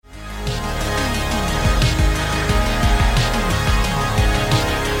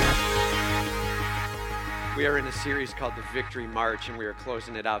a series called The Victory March, and we are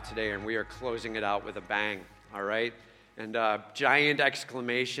closing it out today, and we are closing it out with a bang, all right? And giant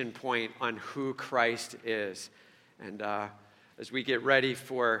exclamation point on who Christ is. And as we get ready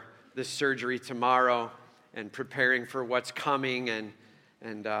for the surgery tomorrow and preparing for what's coming, and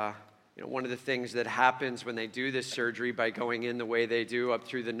one of the things that happens when they do this surgery by going in the way they do, up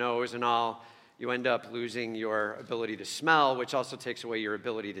through the nose and all, you end up losing your ability to smell, which also takes away your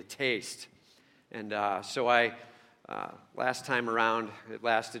ability to taste. And so last time around, it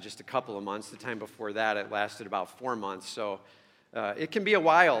lasted just a couple of months. The time before that, it lasted about 4 months. So it can be a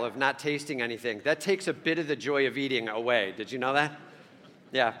while of not tasting anything. That takes a bit of the joy of eating away. Did you know that?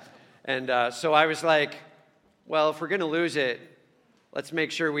 Yeah. And so I was like, well, if we're going to lose it, let's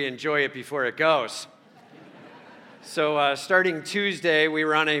make sure we enjoy it before it goes. So starting Tuesday, we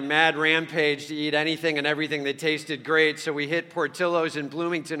were on a mad rampage to eat anything and everything that tasted great. So we hit Portillo's in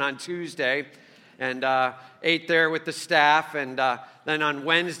Bloomington on Tuesday and ate there with the staff. And then on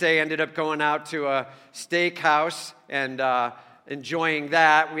Wednesday, ended up going out to a steakhouse and enjoying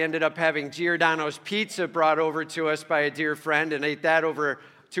that. We ended up having Giordano's Pizza brought over to us by a dear friend and ate that over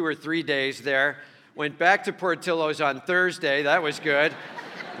 2 or 3 days there. Went back to Portillo's on Thursday. That was good.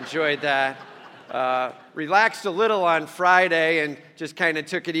 Enjoyed that. Relaxed a little on Friday and just kind of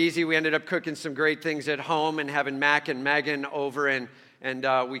took it easy. We ended up cooking some great things at home and having Mac and Megan over,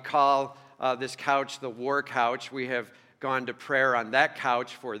 and we call this couch the War Couch. We have gone to prayer on that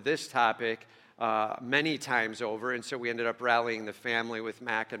couch for this topic many times over, and so we ended up rallying the family with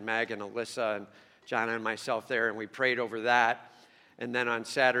Mac and Meg and Alyssa and John and myself there, and we prayed over that. And then on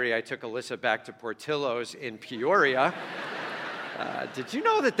Saturday, I took Alyssa back to Portillo's in Peoria. Did you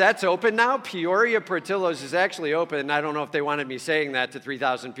know that that's open now? Peoria Portillo's is actually open. I don't know if they wanted me saying that to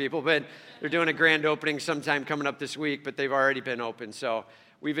 3,000 people, but they're doing a grand opening sometime coming up this week, but they've already been open. So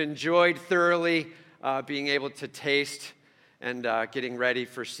we've enjoyed thoroughly being able to taste and getting ready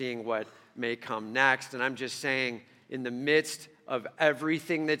for seeing what may come next. And I'm just saying, in the midst of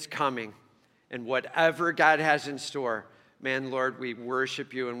everything that's coming and whatever God has in store, man, Lord, we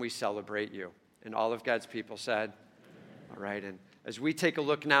worship you and we celebrate you. And all of God's people said, all right, and as we take a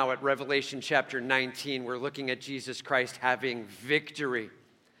look now at Revelation chapter 19, we're looking at Jesus Christ having victory.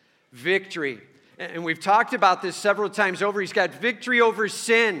 Victory. And we've talked about this several times over. He's got victory over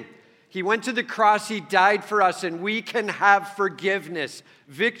sin. He went to the cross, he died for us, and we can have forgiveness.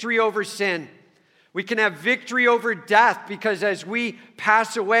 Victory over sin. We can have victory over death because as we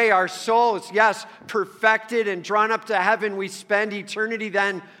pass away, our souls, yes, perfected and drawn up to heaven, we spend eternity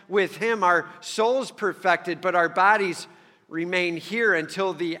then with him. Our souls perfected, but our bodies remain here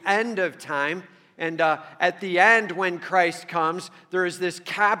until the end of time. And at the end, when Christ comes, there is this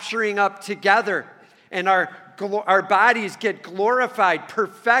capturing up together. And our bodies get glorified,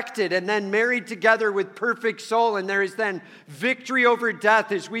 perfected, and then married together with perfect soul. And there is then victory over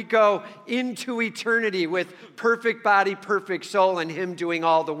death as we go into eternity with perfect body, perfect soul, and him doing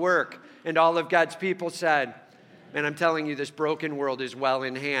all the work. And all of God's people said, and I'm telling you, this broken world is well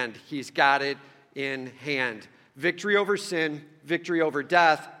in hand. He's got it in hand. Victory over sin, victory over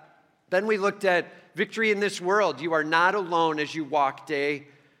death. Then we looked at victory in this world. You are not alone as you walk day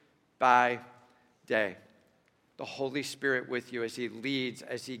by day. The Holy Spirit with you as he leads,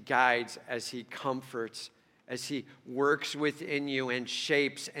 as he guides, as he comforts, as he works within you and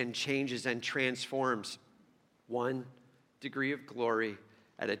shapes and changes and transforms one degree of glory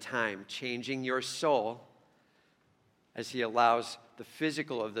at a time, changing your soul as he allows the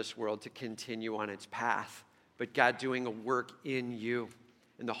physical of this world to continue on its path. But God doing a work in you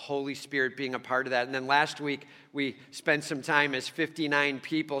and the Holy Spirit being a part of that. And then last week, we spent some time as 59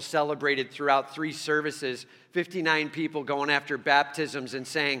 people celebrated throughout 3 services, 59 people going after baptisms and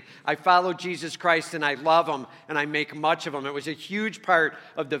saying, I follow Jesus Christ and I love him and I make much of him. It was a huge part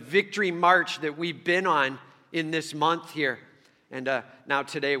of the victory march that we've been on in this month here. And now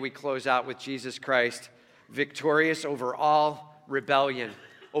today we close out with Jesus Christ, victorious over all rebellion,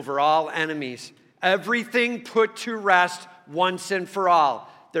 over all enemies. Everything put to rest once and for all.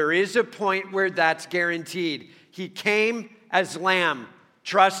 There is a point where that's guaranteed. He came as lamb.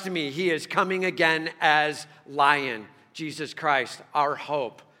 Trust me, he is coming again as lion. Jesus Christ, our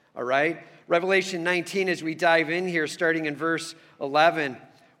hope. All right? Revelation 19, as we dive in here, starting in verse 11.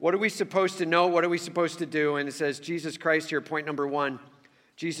 What are we supposed to know? What are we supposed to do? And it says, Jesus Christ here, point number 1.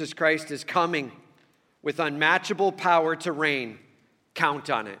 Jesus Christ is coming with unmatchable power to reign.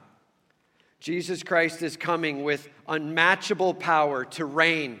 Count on it. Jesus Christ is coming with unmatchable power to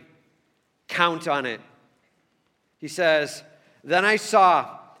reign. Count on it. He says, then I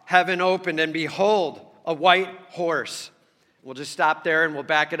saw heaven opened, and behold, a white horse. We'll just stop there and we'll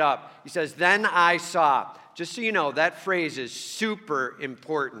back it up. He says, then I saw. Just so you know, that phrase is super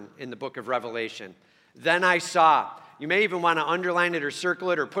important in the book of Revelation. Then I saw. You may even want to underline it or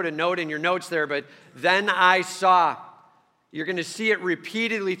circle it or put a note in your notes there, but then I saw. You're going to see it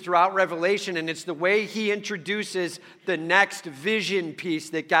repeatedly throughout Revelation, and it's the way he introduces the next vision piece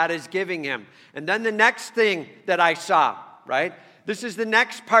that God is giving him. And then the next thing that I saw, right? This is the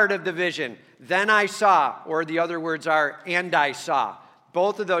next part of the vision. Then I saw, or the other words are, and I saw.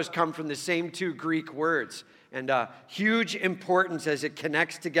 Both of those come from the same two Greek words. And huge importance as it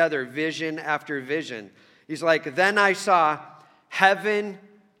connects together, vision after vision. He's like, then I saw heaven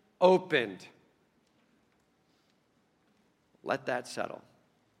opened. Let that settle.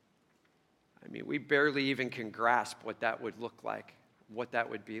 I mean, we barely even can grasp what that would look like, what that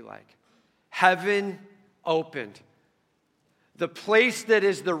would be like. Heaven opened. The place that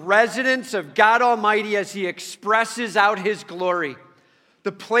is the residence of God Almighty as he expresses out his glory.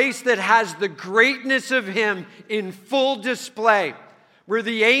 The place that has the greatness of him in full display. Where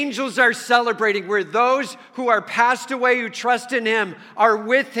the angels are celebrating, where those who are passed away who trust in him are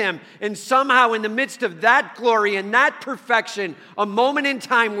with him. And somehow in the midst of that glory and that perfection, a moment in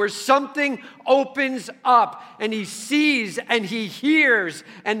time where something opens up and he sees and he hears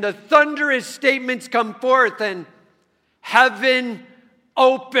and the thunderous statements come forth and heaven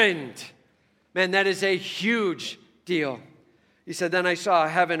opened. Man, that is a huge deal. He said, then I saw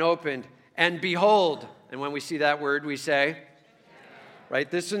heaven opened and behold, and when we see that word we say, right?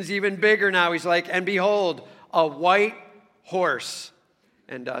 This one's even bigger now. He's like, and behold, a white horse.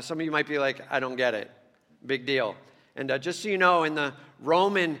 And some of you might be like, I don't get it. Big deal. And just so you know, in the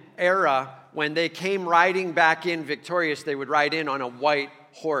Roman era, when they came riding back in victorious, they would ride in on a white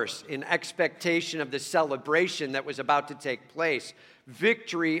horse in expectation of the celebration that was about to take place.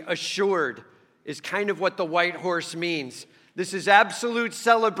 Victory assured is kind of what the white horse means. This is absolute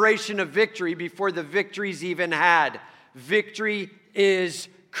celebration of victory before the victory's even had. Victory is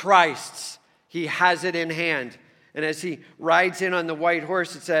Christ's. He has it in hand. And as he rides in on the white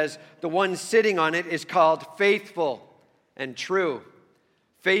horse, it says, the one sitting on it is called Faithful and True.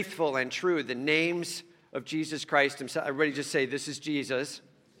 Faithful and True, the names of Jesus Christ himself. Everybody just say, this is Jesus.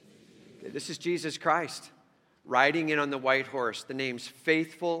 This is Jesus Christ riding in on the white horse. The name's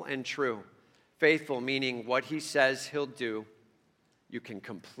Faithful and True. Faithful meaning what he says he'll do, you can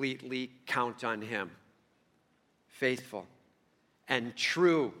completely count on him. Faithful and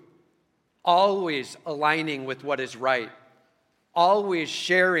true, always aligning with what is right, always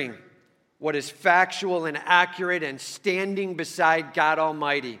sharing what is factual and accurate and standing beside God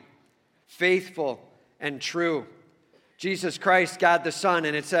Almighty. Faithful and true. Jesus Christ, God the Son,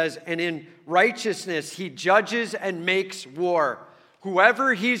 and it says, and in righteousness he judges and makes war.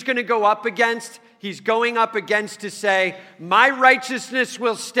 Whoever he's going to go up against, he's going up against to say, my righteousness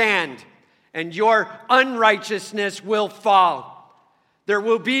will stand and your unrighteousness will fall. There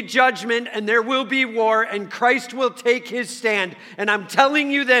will be judgment and there will be war and Christ will take his stand. And I'm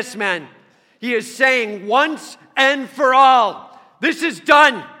telling you this, man, he is saying once and for all, this is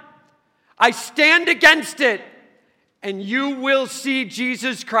done. I stand against it. And you will see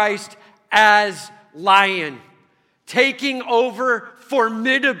Jesus Christ as lion, taking over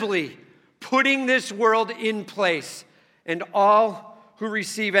formidably, putting this world in place. And all who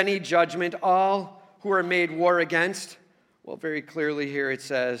receive any judgment, all who are made war against, well, very clearly here it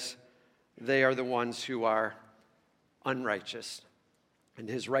says, they are the ones who are unrighteous. And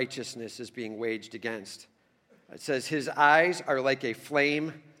his righteousness is being waged against. It says, his eyes are like a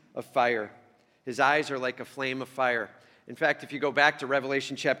flame of fire. His eyes are like a flame of fire. In fact, if you go back to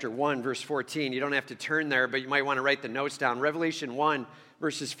Revelation chapter 1, verse 14, you don't have to turn there, but you might want to write the notes down. Revelation 1,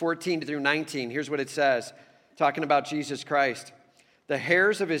 verses 14 through 19, here's what it says, talking about Jesus Christ. The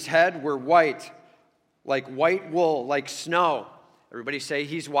hairs of his head were white, like white wool, like snow. Everybody say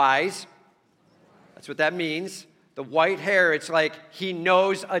he's wise. That's what that means. The white hair, it's like he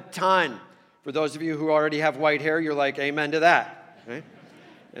knows a ton. For those of you who already have white hair, you're like, amen to that. Okay?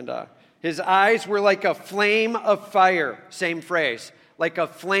 And his eyes were like a flame of fire. Same phrase. Like a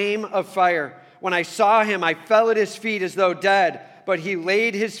flame of fire. When I saw him, I fell at his feet as though dead. But he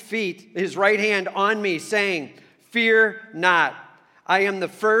laid his right hand on me, saying, fear not. I am the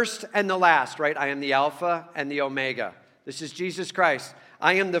first and the last, right? I am the Alpha and the Omega. This is Jesus Christ.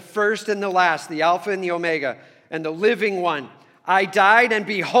 I am the first and the last, the Alpha and the Omega, and the living one. I died, and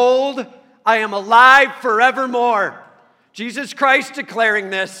behold, I am alive forevermore. Jesus Christ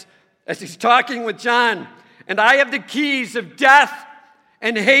declaring this as he's talking with John. And I have the keys of death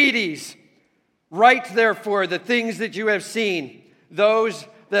and Hades. Write, therefore, the things that you have seen, those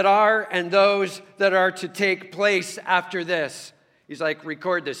that are and those that are to take place after this. He's like,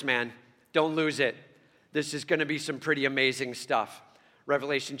 record this, man. Don't lose it. This is going to be some pretty amazing stuff.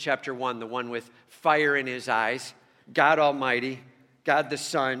 Revelation chapter 1, the one with fire in his eyes, God Almighty, God the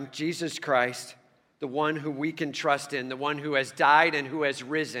Son, Jesus Christ, the one who we can trust in, the one who has died and who has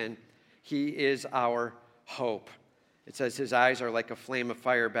risen. He is our hope. It says his eyes are like a flame of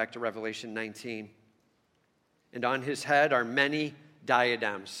fire, back to Revelation 19. And on his head are many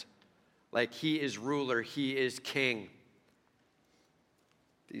diadems, like he is ruler, he is king.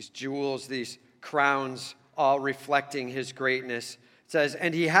 These jewels, these crowns, all reflecting his greatness. It says,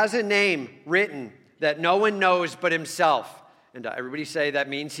 and he has a name written that no one knows but himself. And everybody say that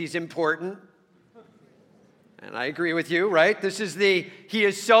means he's important. And I agree with you, right? He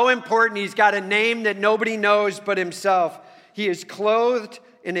is so important, he's got a name that nobody knows but himself. He is clothed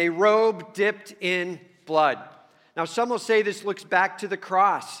in a robe dipped in blood. Now, some will say this looks back to the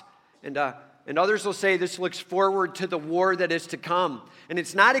cross, and others will say this looks forward to the war that is to come. And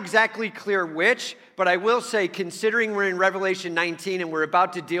it's not exactly clear which, but I will say, considering we're in Revelation 19 and we're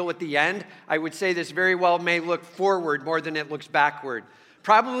about to deal with the end, I would say this very well may look forward more than it looks backward.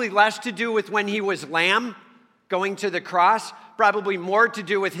 Probably less to do with when he was lamb, going to the cross, probably more to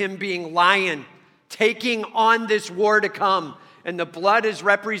do with him being lion, taking on this war to come. And the blood is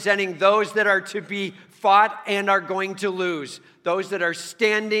representing those that are to be fought and are going to lose, those that are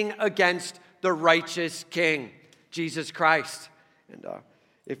standing against the righteous King, Jesus Christ. And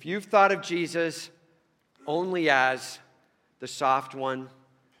if you've thought of Jesus only as the soft one,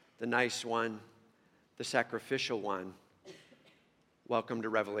 the nice one, the sacrificial one, welcome to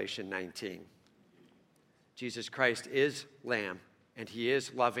Revelation 19. Jesus Christ is Lamb, and he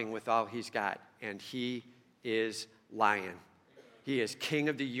is loving with all he's got, and he is Lion. He is King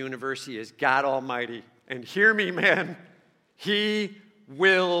of the universe. He is God Almighty. And hear me, man, he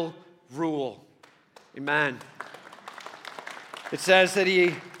will rule. Amen. It says that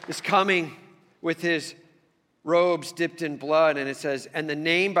he is coming with his robes dipped in blood, and it says, and the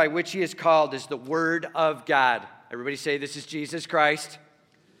name by which he is called is the Word of God. Everybody say, this is Jesus Christ.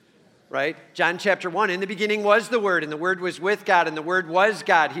 Right? John chapter 1, in the beginning was the Word, and the Word was with God, and the Word was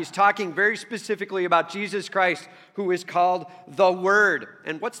God. He's talking very specifically about Jesus Christ, who is called the Word.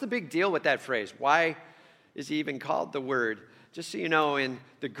 And what's the big deal with that phrase? Why is he even called the Word? Just so you know, in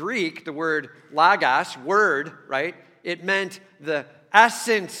the Greek, the word logos, word, right? It meant the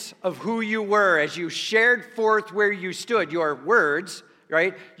essence of who you were as you shared forth where you stood, your words,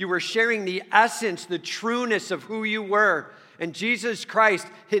 right? You were sharing the essence, the trueness of who you were. And Jesus Christ,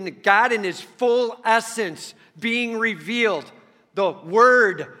 God in his full essence being revealed, the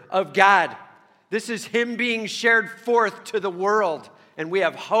Word of God. This is him being shared forth to the world. And we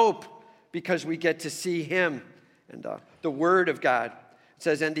have hope because we get to see him and the Word of God. It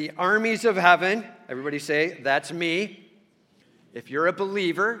says, and the armies of heaven, everybody say, that's me. If you're a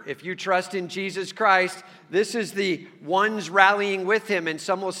believer, if you trust in Jesus Christ, this is the ones rallying with him. And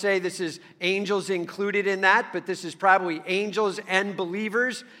some will say this is angels included in that, but this is probably angels and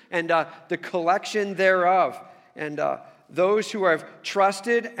believers and the collection thereof. And those who have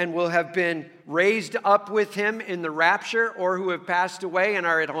trusted and will have been raised up with him in the rapture, or who have passed away and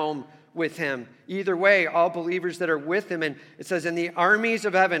are at home with him. Either way, all believers that are with him. And it says, and the armies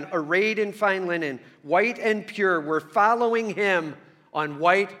of heaven, arrayed in fine linen, white and pure, were following him on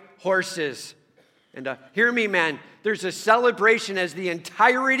white horses. And hear me, man, there's a celebration as the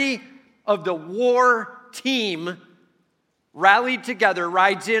entirety of the war team rallied together,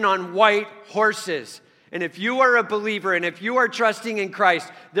 rides in on white horses. And if you are a believer and if you are trusting in Christ,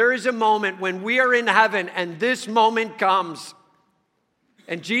 there is a moment when we are in heaven and this moment comes.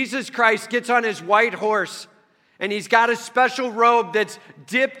 And Jesus Christ gets on his white horse, and he's got a special robe that's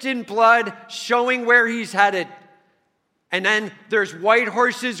dipped in blood, showing where he's headed. And then there's white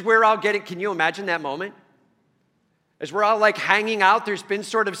horses where I'll get it. Can you imagine that moment? As we're all like hanging out, there's been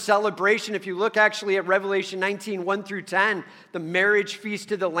sort of celebration. If you look actually at Revelation 19, 1 through 10, the marriage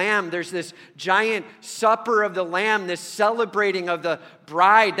feast of the Lamb, there's this giant supper of the Lamb, this celebrating of the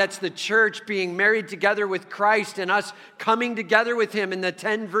bride. That's the church being married together with Christ and us coming together with him in the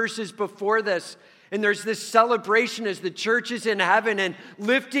 10 verses before this. And there's this celebration as the church is in heaven and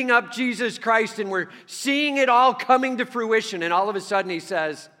lifting up Jesus Christ, and we're seeing it all coming to fruition. And all of a sudden he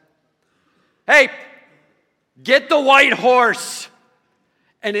says, hey, get the white horse.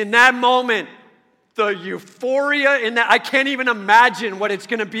 And in that moment, the euphoria in that, I can't even imagine what it's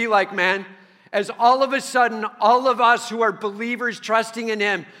going to be like, man. As all of a sudden, all of us who are believers trusting in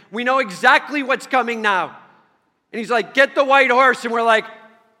him, we know exactly what's coming now. And he's like, get the white horse. And we're like,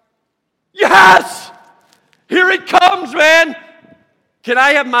 yes, here it comes, man. Can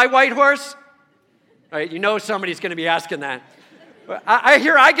I have my white horse? All right, you know somebody's going to be asking that. I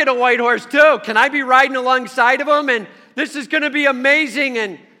hear I get a white horse too. Can I be riding alongside of him? And this is going to be amazing.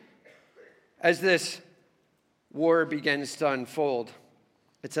 And as this war begins to unfold,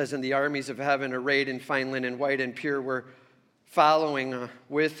 it says, and the armies of heaven, arrayed in fine linen, white and pure, were following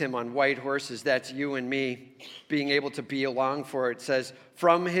with him on white horses. That's you and me being able to be along for it. It says,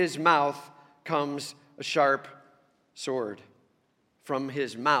 from his mouth comes a sharp sword. From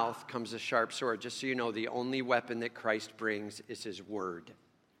his mouth comes a sharp sword. Just so you know, the only weapon that Christ brings is his word.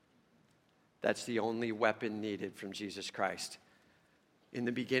 That's the only weapon needed from Jesus Christ. In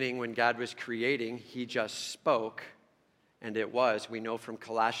the beginning, when God was creating, he just spoke, and it was. We know from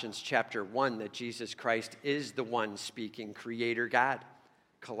Colossians chapter 1 that Jesus Christ is the one speaking, creator God.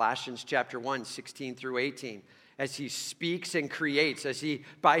 Colossians chapter 1, 16 through 18. As he speaks and creates, as he,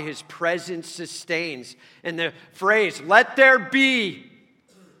 by his presence, sustains. And the phrase, let there be,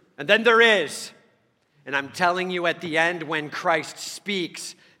 and then there is. And I'm telling you at the end, when Christ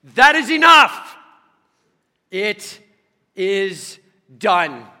speaks, that is enough. It is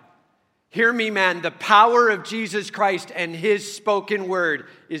done. Hear me, man. The power of Jesus Christ and his spoken word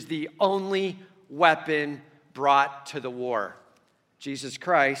is the only weapon brought to the war. Jesus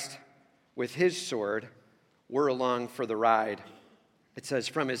Christ, with his sword, we're along for the ride. It says,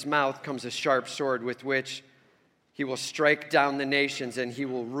 from his mouth comes a sharp sword with which he will strike down the nations and he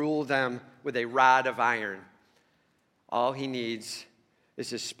will rule them with a rod of iron. All he needs is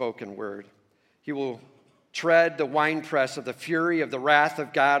his spoken word. He will tread the winepress of the fury of the wrath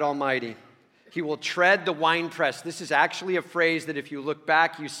of God Almighty. He will tread the winepress. This is actually a phrase that if you look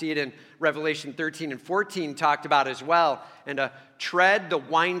back, you see it in Revelation 13 and 14 talked about as well. And tread the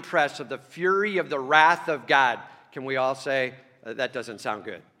winepress of the fury of the wrath of God. Can we all say, that doesn't sound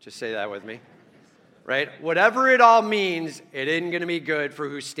good? Just say that with me. Right? Whatever it all means, it isn't going to be good for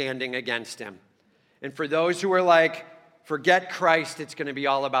who's standing against him. And for those who are like, forget Christ, it's going to be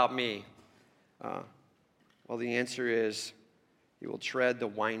all about me. Well, the answer is, he will tread the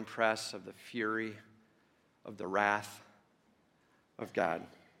winepress of the fury of the wrath of God.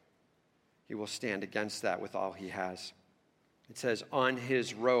 He will stand against that with all he has. It says, on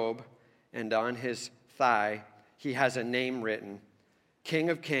his robe and on his thigh, he has a name written, King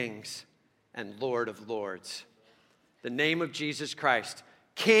of Kings and Lord of Lords. The name of Jesus Christ,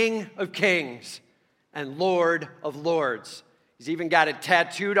 King of Kings and Lord of Lords. He's even got it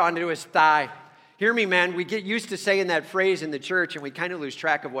tattooed onto his thigh. Hear me, man. We get used to saying that phrase in the church, and we kind of lose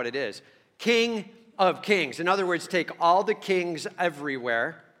track of what it is. King of Kings. In other words, take all the kings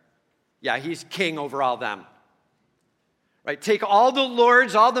everywhere. Yeah, he's king over all them. Right? Take all the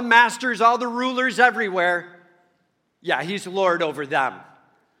lords, all the masters, all the rulers everywhere. Yeah, he's Lord over them.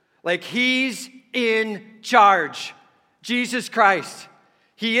 Like he's in charge. Jesus Christ.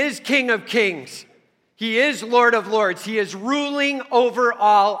 He is King of Kings. He is Lord of Lords. He is ruling over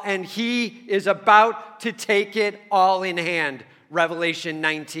all, and he is about to take it all in hand. Revelation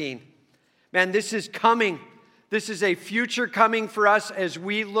 19. Man, this is coming. This is a future coming for us as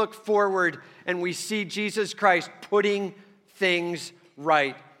we look forward and we see Jesus Christ putting things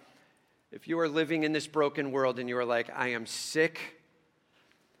right. If you are living in this broken world and you are like, I am sick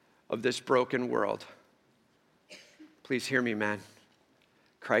of this broken world, please hear me, man.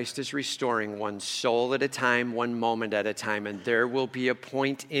 Christ is restoring one soul at a time, one moment at a time, and there will be a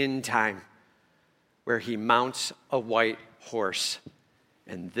point in time where he mounts a white horse,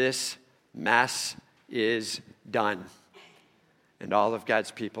 and this mess is done. And all of God's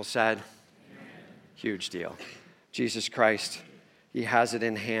people said, amen. Huge deal. Jesus Christ, he has it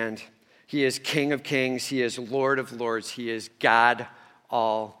in hand. He is King of Kings. He is Lord of Lords. He is God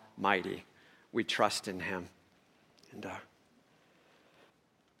Almighty. We trust in him. And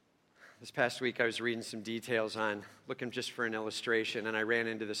this past week, I was reading some details on, looking just for an illustration, and I ran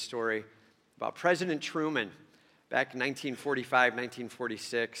into this story about President Truman back in 1945,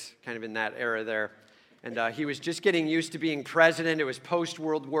 1946, kind of in that era there. And he was just getting used to being president. It was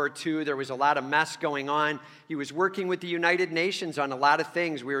post-World War II. There was a lot of mess going on. He was working with the United Nations on a lot of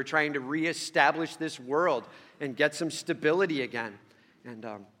things. We were trying to reestablish this world and get some stability again. And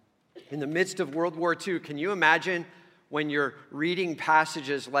in the midst of World War II, can you imagine when you're reading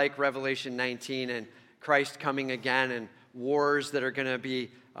passages like Revelation 19 and Christ coming again and wars that are going to be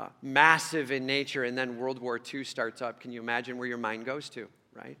massive in nature, and then World War II starts up? Can you imagine where your mind goes to,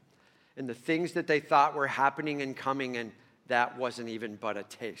 right? And the things that they thought were happening and coming, and that wasn't even but a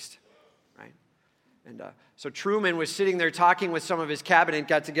taste, right? And so Truman was sitting there talking with some of his cabinet,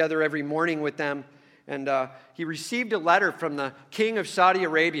 got together every morning with them, and he received a letter from the king of Saudi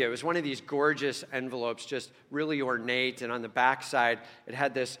Arabia. It was one of these gorgeous envelopes, just really ornate, and on the backside, it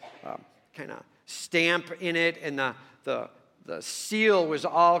had this kind of stamp in it, and the seal was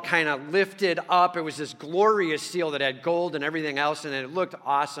all kind of lifted up. It was this glorious seal that had gold and everything else, and it looked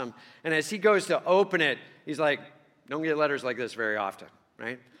awesome. And as he goes to open it, he's like, don't get letters like this very often,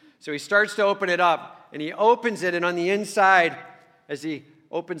 right? So he starts to open it up, and he opens it, and on the inside, as he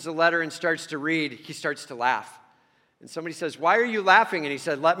opens the letter and starts to read, he starts to laugh. And somebody says, why are you laughing? And he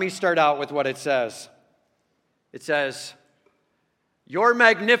said, let me start out with what it says. It says, your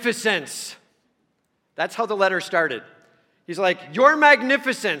magnificence. That's how the letter started. He's like, your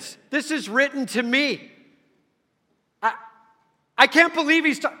magnificence. This is written to me. I can't believe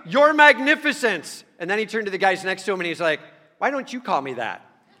your magnificence. And then he turned to the guys next to him and he's like, why don't you call me that?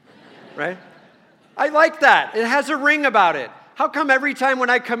 Right? I like that. It has a ring about it. How come every time when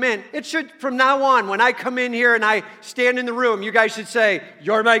I come in, it should, from now on, when I come in here and I stand in the room, you guys should say,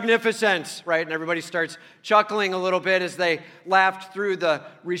 your magnificence, right? And everybody starts chuckling a little bit as they laughed through the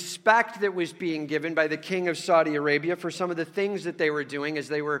respect that was being given by the king of Saudi Arabia for some of the things that they were doing as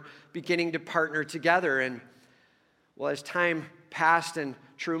they were beginning to partner together. And well, as time passed and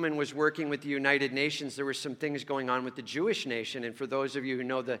Truman was working with the United Nations, there were some things going on with the Jewish nation. And for those of you who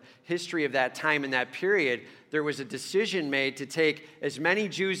know the history of that time and that period, there was a decision made to take as many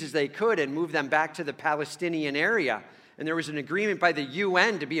Jews as they could and move them back to the Palestinian area. And there was an agreement by the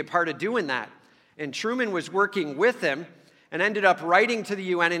UN to be a part of doing that. And Truman was working with him and ended up writing to the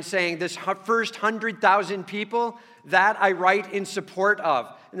UN and saying, this first 100,000 people, that I write in support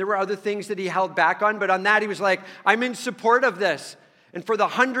of. And there were other things that he held back on, but on that he was like, I'm in support of this. And for the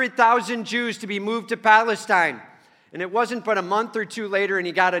 100,000 Jews to be moved to Palestine. And it wasn't but a month or two later, and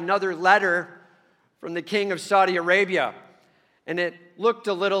he got another letter from the king of Saudi Arabia. And it looked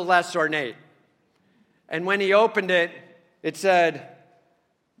a little less ornate. And when he opened it, it said,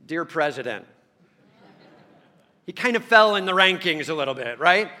 Dear President. He kind of fell in the rankings a little bit,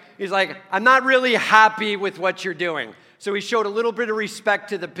 right? He's like, I'm not really happy with what you're doing. So he showed a little bit of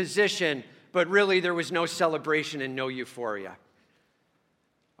respect to the position, but really there was no celebration and no euphoria.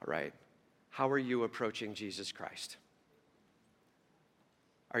 All right, how are you approaching Jesus Christ?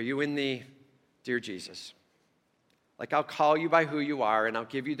 Are you in the, dear Jesus? Like, I'll call you by who you are, and I'll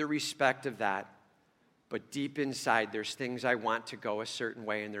give you the respect of that. But deep inside, there's things I want to go a certain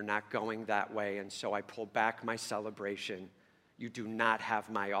way, and they're not going that way, and so I pull back my celebration. You do not have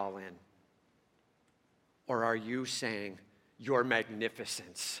my all in. Or are you saying, your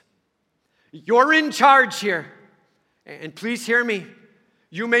magnificence? You're in charge here. And please hear me.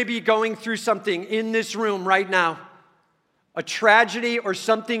 You may be going through something in this room right now, a tragedy or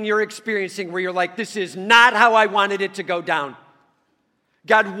something you're experiencing where you're like, this is not how I wanted it to go down.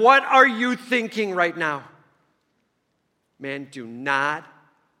 God, what are you thinking right now? Man, do not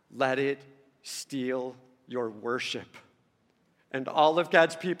let it steal your worship. And all of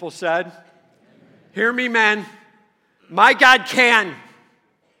God's people said, hear me, man. My God can.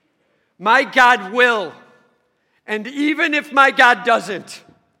 My God will. And even if my God doesn't,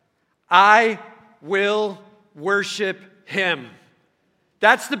 I will worship him.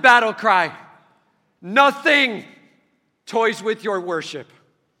 That's the battle cry. Nothing toys with your worship.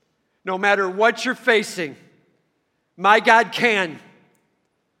 No matter what you're facing, my God can.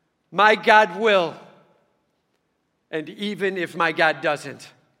 My God will. And even if my God doesn't,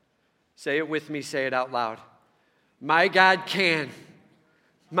 say it with me, say it out loud. My God can.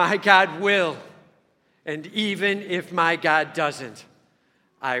 My God will. And even if my God doesn't,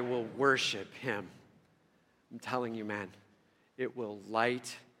 I will worship him. I'm telling you, man, it will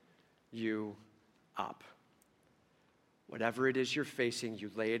light you up. Whatever it is you're facing, you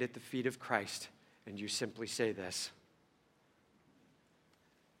lay it at the feet of Christ, and you simply say this: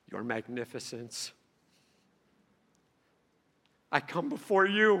 your magnificence. I come before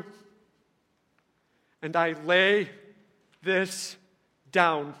you, and I lay this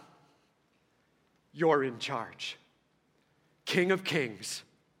down. You're in charge. King of kings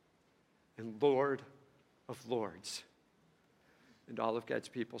and Lord of lords. And all of God's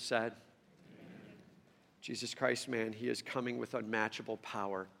people said, amen. Jesus Christ, man, he is coming with unmatchable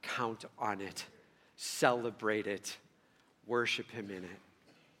power. Count on it. Celebrate it. Worship him in it.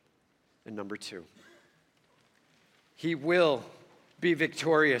 And number two, he will be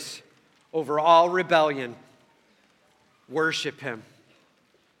victorious over all rebellion. Worship him.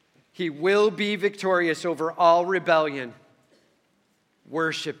 He will be victorious over all rebellion.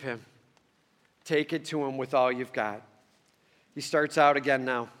 Worship him. Take it to him with all you've got. He starts out again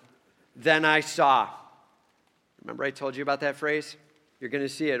now. Then I saw. Remember I told you about that phrase? You're going to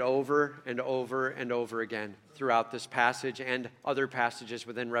see it over and over and over again throughout this passage and other passages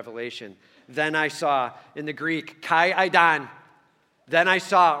within Revelation. Then I saw, in the Greek, kai aidan. Then I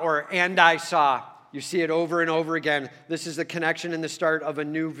saw, or and I saw. You see it over and over again. This is the connection and the start of a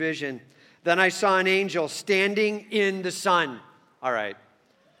new vision. Then I saw an angel standing in the sun. All right.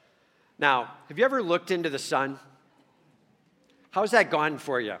 Now, have you ever looked into the sun? How's that gone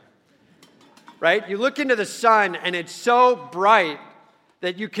for you? Right? You look into the sun and it's so bright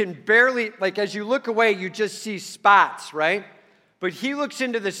that you can barely, like as you look away, you just see spots, right? But he looks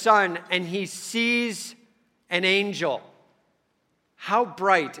into the sun and he sees an angel. How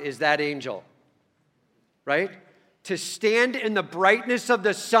bright is that angel? Right? To stand in the brightness of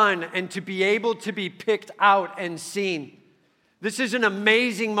the sun and to be able to be picked out and seen. This is an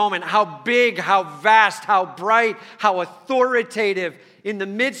amazing moment. How big, how vast, how bright, how authoritative in the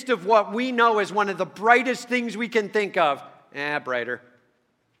midst of what we know is one of the brightest things we can think of. Brighter.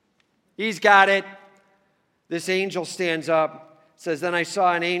 He's got it. This angel stands up. It says, then I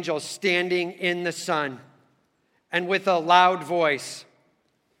saw an angel standing in the sun and with a loud voice.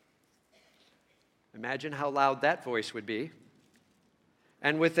 Imagine how loud that voice would be.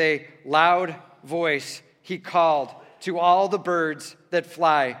 And with a loud voice, he called to all the birds that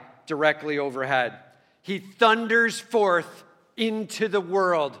fly directly overhead. He thunders forth into the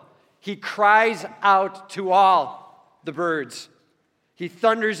world. He cries out to all the birds. He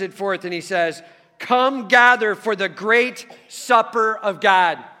thunders it forth and he says, come gather for the great supper of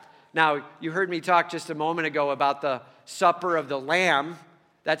God. Now, you heard me talk just a moment ago about the supper of the Lamb.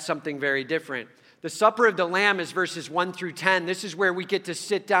 That's something very different. The supper of the Lamb is verses 1 through 10. This is where we get to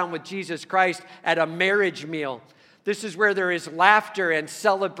sit down with Jesus Christ at a marriage meal. This is where there is laughter and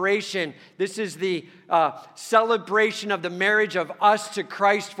celebration. This is the celebration of the marriage of us to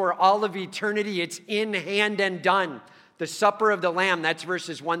Christ for all of eternity. It's in hand and done. The supper of the Lamb, that's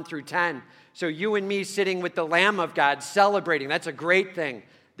verses 1 through 10. So you and me sitting with the Lamb of God, celebrating, that's a great thing.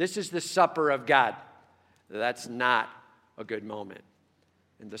 This is the supper of God. That's not a good moment.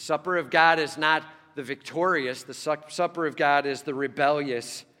 And the supper of God is not the victorious. The supper of God is the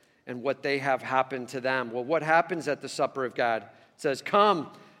rebellious and what they have happened to them. Well, what happens at the supper of God? It says,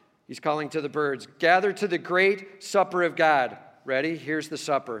 come, he's calling to the birds, gather to the great supper of God. Ready? Here's the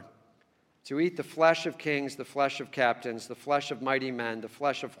supper. To eat the flesh of kings, the flesh of captains, the flesh of mighty men, the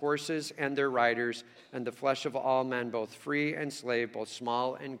flesh of horses and their riders, and the flesh of all men, both free and slave, both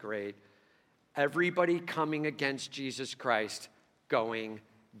small and great. Everybody coming against Jesus Christ going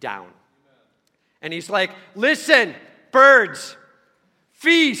down. And he's like, listen, birds,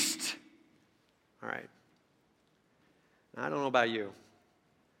 feast. All right. Now, I don't know about you,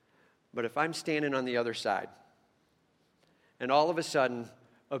 but if I'm standing on the other side, and all of a sudden,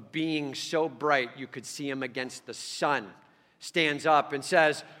 a being so bright you could see him against the sun stands up and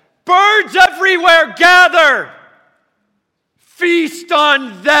says, birds everywhere gather, feast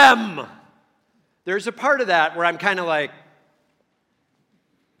on them. There's a part of that where I'm kind of like,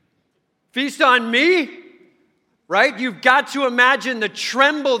 feast on me? Right? You've got to imagine the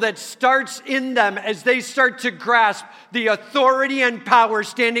tremble that starts in them as they start to grasp the authority and power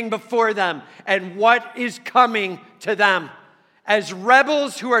standing before them and what is coming to them. As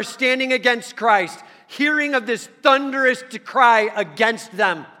rebels who are standing against Christ, hearing of this thunderous cry against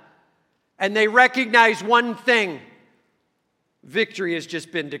them, and they recognize one thing: victory has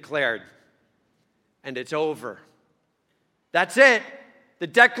just been declared, and it's over. That's it. The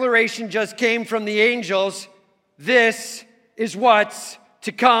declaration just came from the angels. This is what's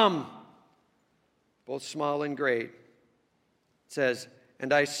to come, both small and great. It says,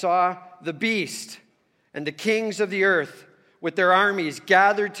 and I saw the beast and the kings of the earth with their armies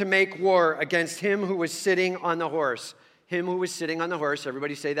gathered to make war against him who was sitting on the horse. Him who was sitting on the horse,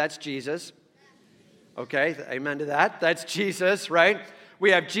 everybody say that's Jesus. Okay, amen to that. That's Jesus, right?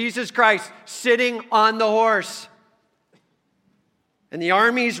 We have Jesus Christ sitting on the horse. And the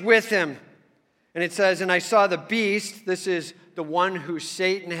armies with him. And it says, and I saw the beast. This is the one who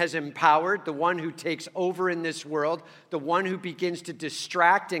Satan has empowered, the one who takes over in this world, the one who begins to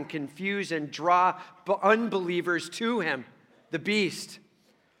distract and confuse and draw unbelievers to him. The beast,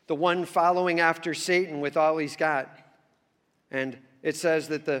 the one following after Satan with all he's got. And it says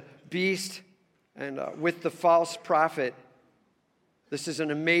that the beast and with the false prophet, this is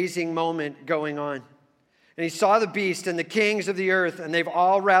an amazing moment going on. And he saw the beast and the kings of the earth, and they've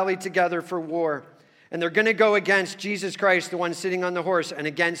all rallied together for war. And they're going to go against Jesus Christ, the one sitting on the horse, and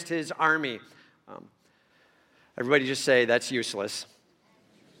against his army. Everybody just say, that's useless.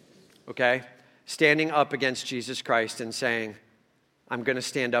 Okay? Standing up against Jesus Christ and saying, I'm going to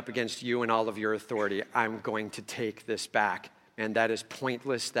stand up against you and all of your authority. I'm going to take this back. And that is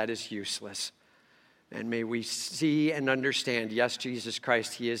pointless. That is useless. And may we see and understand, yes, Jesus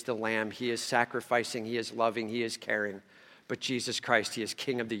Christ, he is the Lamb. He is sacrificing. He is loving. He is caring. but Jesus Christ, he is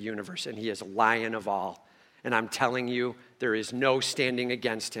King of the universe, and he is Lion of all. And I'm telling you, there is no standing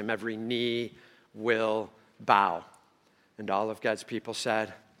against him. Every knee will bow. And all of God's people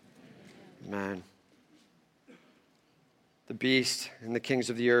said, Amen. The beast and the kings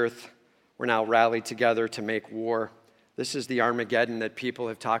of the earth were now rallied together to make war. This is the Armageddon that people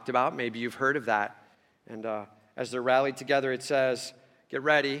have talked about. Maybe you've heard of that. And as they're rallied together, it says, get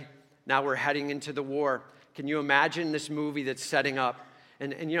ready. Now we're heading into the war. Can you imagine this movie that's setting up?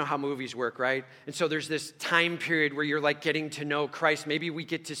 And you know how movies work, right? And so there's this time period where you're like getting to know Christ. Maybe we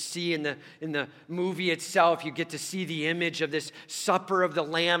get to see in the movie itself, you get to see the image of this supper of the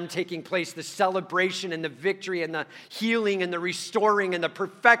Lamb taking place, the celebration and the victory and the healing and the restoring and the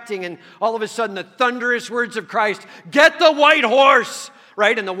perfecting. And all of a sudden the thunderous words of Christ, get the white horse,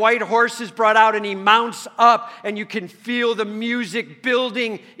 right? And the white horse is brought out and he mounts up and you can feel the music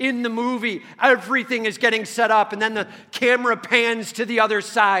building in the movie. Everything is getting set up and then the camera pans to the other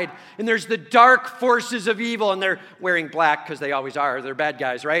side and there's the dark forces of evil and they're wearing black because they always are. They're bad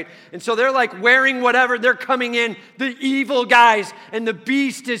guys, right? And so they're like wearing whatever. They're coming in, the evil guys, and the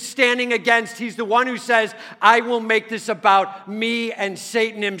beast is standing against. He's the one who says, I will make this about me and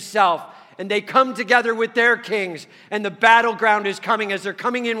Satan himself. And they come together with their kings, and the battleground is coming as they're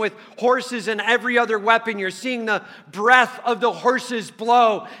coming in with horses and every other weapon. You're seeing the breath of the horses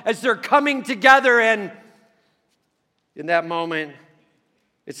blow as they're coming together. And in that moment,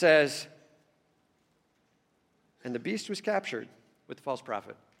 it says, and the beast was captured with the false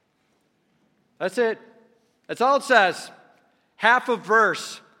prophet. That's it. That's all it says. Half a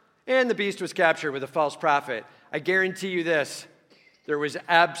verse. And the beast was captured with a false prophet. I guarantee you this. There was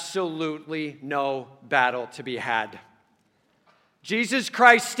absolutely no battle to be had. Jesus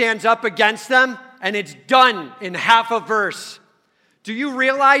Christ stands up against them, and it's done in half a verse. Do you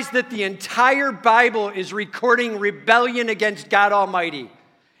realize that the entire Bible is recording rebellion against God Almighty?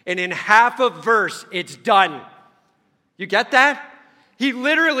 And in half a verse, it's done. You get that? He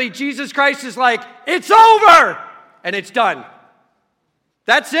literally, Jesus Christ is like, it's over, and it's done.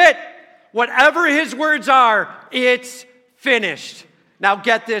 That's it. Whatever his words are, it's finished. Now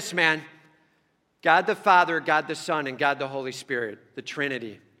get this, man. God the Father, God the Son, and God the Holy Spirit, the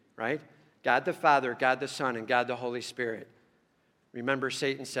Trinity, right? God the Father, God the Son, and God the Holy Spirit. Remember,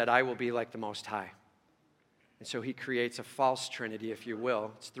 Satan said, I will be like the Most High. And so he creates a false Trinity, if you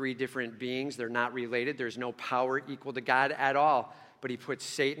will. It's three different beings. They're not related. There's no power equal to God at all. But he puts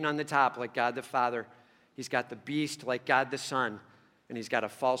Satan on the top like God the Father. He's got the beast like God the Son. And he's got a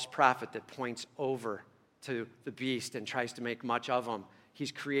false prophet that points over to the beast and tries to make much of him.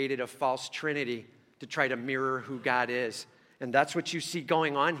 He's created a false trinity to try to mirror who God is. And that's what you see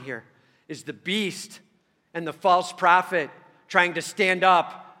going on here, is the beast and the false prophet trying to stand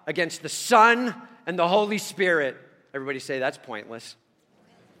up against the Son and the Holy Spirit. Everybody say that's pointless.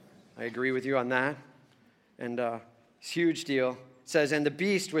 I agree with you on that. And it's a huge deal. It says, and the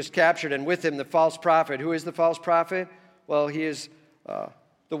beast was captured, and with him the false prophet. Who is the false prophet? Well, he is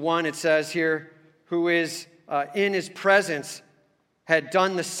the one, it says here, who is in his presence, had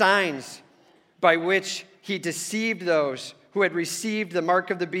done the signs by which he deceived those who had received the mark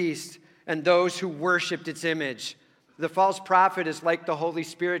of the beast and those who worshiped its image. The false prophet is like the Holy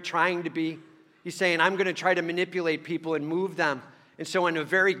Spirit trying to be. He's saying, I'm going to try to manipulate people and move them. And so in a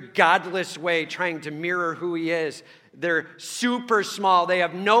very godless way, trying to mirror who he is. They're super small. They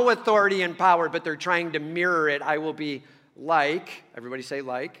have no authority and power, but they're trying to mirror it. I will be like, everybody say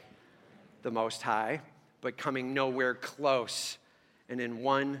like, the Most High, but coming nowhere close. And in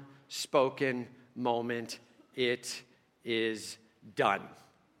one spoken moment, it is done.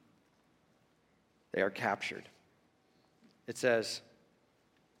 They are captured. It says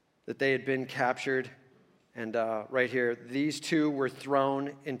that they had been captured, and right here, these two were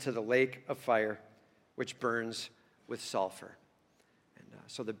thrown into the lake of fire, which burns with sulfur. And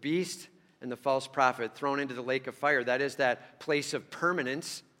so the beast and the false prophet thrown into the lake of fire, that is that place of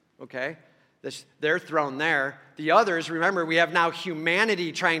permanence, okay? They're thrown there. The others, remember, we have now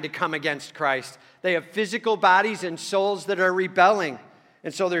humanity trying to come against Christ. They have physical bodies and souls that are rebelling.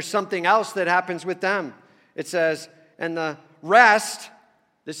 And so there's something else that happens with them. It says, and the rest,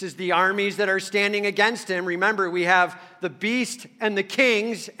 this is the armies that are standing against him. Remember, we have the beast and the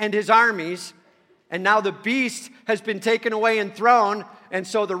kings and his armies. And now the beast has been taken away and thrown. And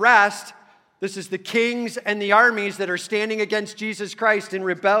so the rest, this is the kings and the armies that are standing against Jesus Christ in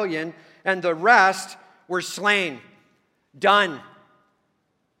rebellion. And the rest were slain. Done.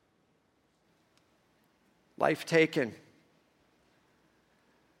 Life taken.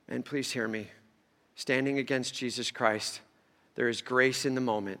 And please hear me. Standing against Jesus Christ, there is grace in the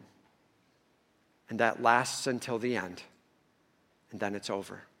moment. And that lasts until the end. and then it's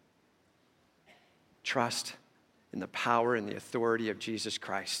over. Trust in the power and the authority of Jesus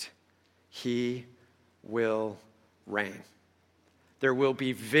Christ. He will reign. There will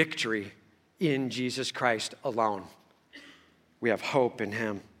be victory in Jesus Christ alone. We have hope in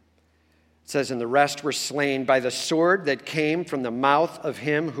him. It says, and the rest were slain by the sword that came from the mouth of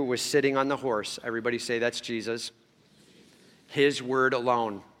him who was sitting on the horse. Everybody say that's Jesus. His word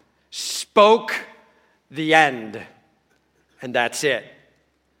alone spoke the end. And that's it.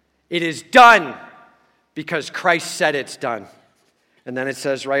 It is done because Christ said it's done. And then it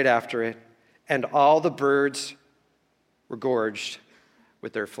says right after it, and all the birds were gorged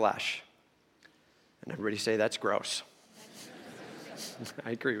with their flesh. And everybody say that's gross.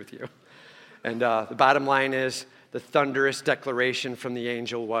 I agree with you. And the bottom line is, the thunderous declaration from the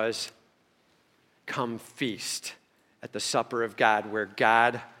angel was, come feast at the supper of God, where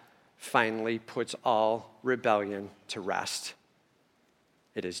God finally puts all rebellion to rest.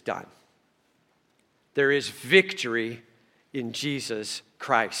 It is done. There is victory in Jesus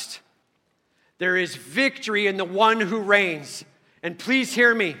Christ. There is victory in the one who reigns. And please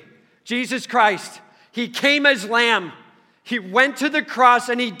hear me, Jesus Christ, he came as lamb. He went to the cross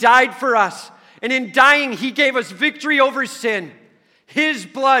and he died for us. And in dying, he gave us victory over sin. His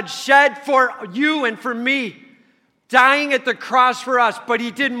blood shed for you and for me, dying at the cross for us. But he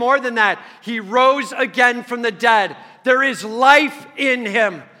did more than that. He rose again from the dead. There is life in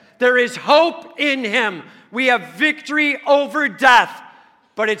him. There is hope in him. We have victory over death,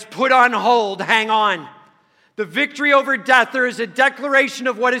 but it's put on hold. Hang on. The victory over death, there is a declaration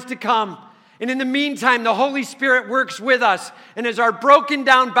of what is to come. And in the meantime, the Holy Spirit works with us. And as our broken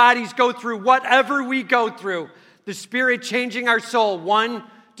down bodies go through whatever we go through, the Spirit changing our soul one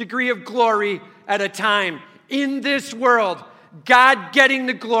degree of glory at a time. In this world, God getting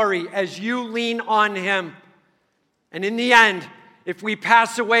the glory as you lean on him. And in the end, if we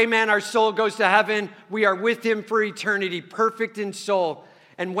pass away, man, our soul goes to heaven. We are with him for eternity, perfect in soul.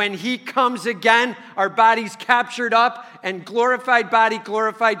 And when he comes again, our body's captured up, and glorified body,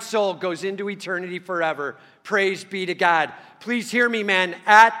 glorified soul goes into eternity forever. Praise be to God. Please hear me, man.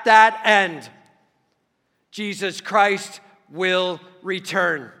 At that end, Jesus Christ will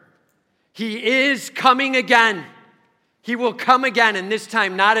return. He is coming again. He will come again, and this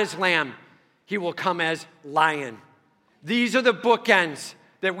time not as lamb. He will come as lion. These are the bookends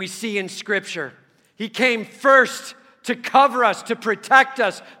that we see in Scripture. He came first to cover us, to protect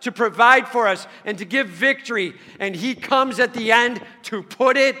us, to provide for us, and to give victory. And he comes at the end to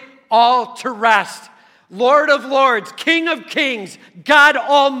put it all to rest. Lord of lords, King of kings, God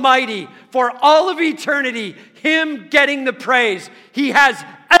Almighty, for all of eternity, him getting the praise. He has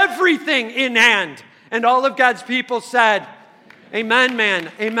everything in hand. And all of God's people said, amen,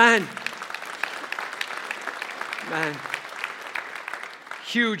 man, amen. Amen.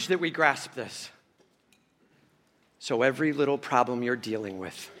 Huge that we grasp this. So every little problem you're dealing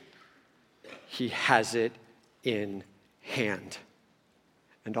with, he has it in hand.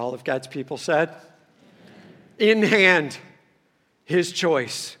 And all of God's people said, in hand, his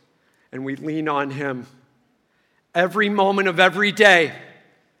choice. And we lean on him. Every moment of every day,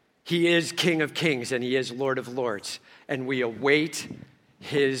 he is King of kings and he is Lord of lords. And we await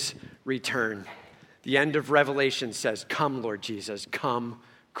his return. The end of Revelation says, come, Lord Jesus, come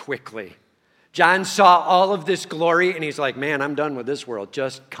quickly. John saw all of this glory and he's like, man, I'm done with this world.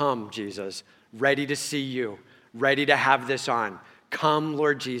 Just come, Jesus. Ready to see you. Ready to have this on. Come,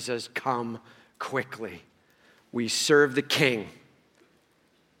 Lord Jesus, come quickly. We serve the King.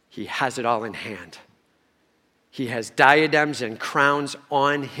 He has it all in hand. He has diadems and crowns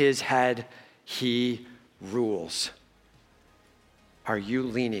on his head. He rules. Are you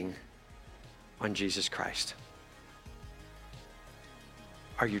leaning on Jesus Christ?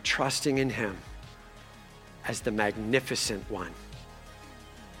 Are you trusting in him as the magnificent one,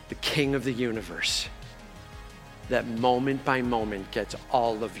 the King of the universe, that moment by moment gets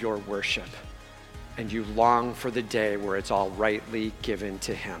all of your worship, and you long for the day where it's all rightly given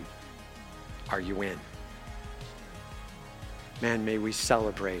to him? Are you in? Man, may we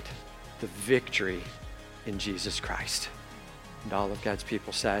celebrate the victory in Jesus Christ. And all of God's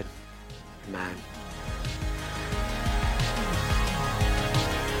people said, amen.